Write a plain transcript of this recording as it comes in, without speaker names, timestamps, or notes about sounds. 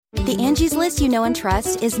The Angie's List you know and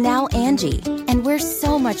trust is now Angie, and we're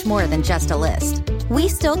so much more than just a list. We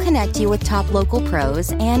still connect you with top local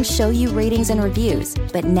pros and show you ratings and reviews,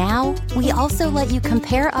 but now we also let you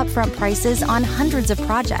compare upfront prices on hundreds of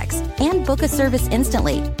projects and book a service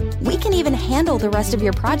instantly. We can even handle the rest of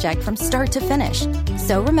your project from start to finish.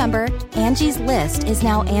 So remember, Angie's List is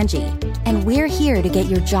now Angie, and we're here to get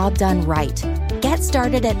your job done right. Get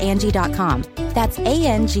started at Angie.com. That's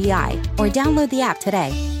ANGI, or download the app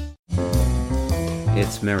today.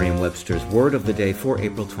 It's Merriam-Webster's Word of the Day for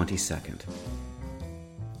April 22nd.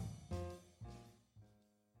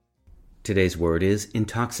 Today's word is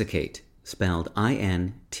intoxicate, spelled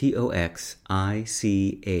I-N-T-O-X-I-C-A-T-E.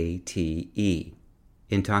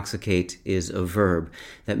 Intoxicate is a verb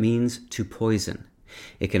that means to poison.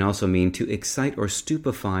 It can also mean to excite or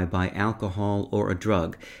stupefy by alcohol or a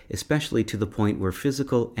drug, especially to the point where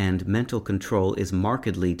physical and mental control is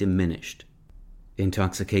markedly diminished.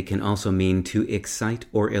 Intoxicate can also mean to excite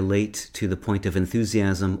or elate to the point of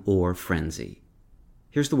enthusiasm or frenzy.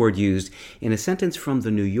 Here's the word used in a sentence from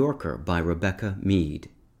The New Yorker by Rebecca Mead.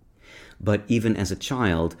 But even as a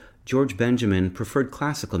child, George Benjamin preferred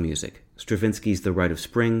classical music, Stravinsky's The Rite of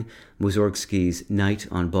Spring, Mussorgsky's Night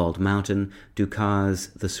on Bald Mountain, Dukas'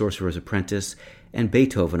 The Sorcerer's Apprentice, and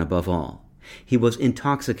Beethoven above all. He was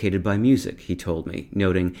intoxicated by music, he told me,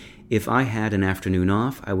 noting, "If I had an afternoon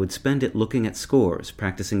off, I would spend it looking at scores,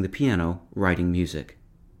 practicing the piano, writing music."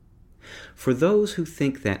 For those who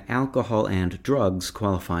think that alcohol and drugs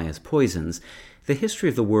qualify as poisons, the history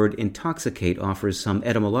of the word intoxicate offers some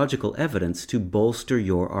etymological evidence to bolster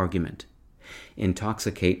your argument.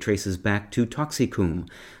 Intoxicate traces back to toxicum,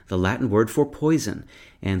 the Latin word for poison,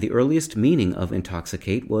 and the earliest meaning of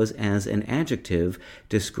intoxicate was as an adjective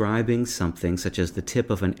describing something such as the tip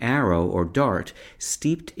of an arrow or dart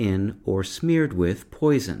steeped in or smeared with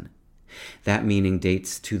poison. That meaning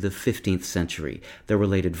dates to the 15th century. The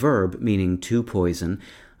related verb, meaning to poison,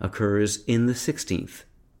 occurs in the 16th.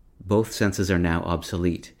 Both senses are now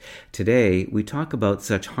obsolete. Today, we talk about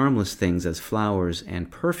such harmless things as flowers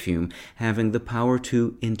and perfume having the power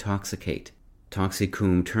to intoxicate.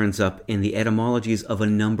 Toxicum turns up in the etymologies of a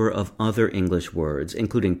number of other English words,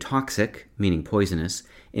 including toxic, meaning poisonous,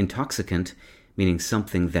 intoxicant, meaning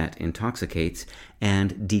something that intoxicates,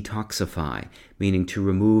 and detoxify, meaning to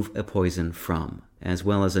remove a poison from, as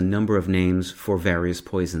well as a number of names for various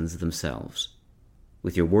poisons themselves.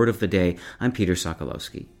 With your Word of the Day, I'm Peter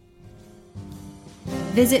Sokolowski.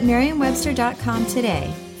 Visit Merriam-Webster.com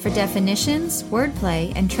today for definitions,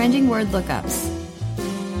 wordplay, and trending word lookups.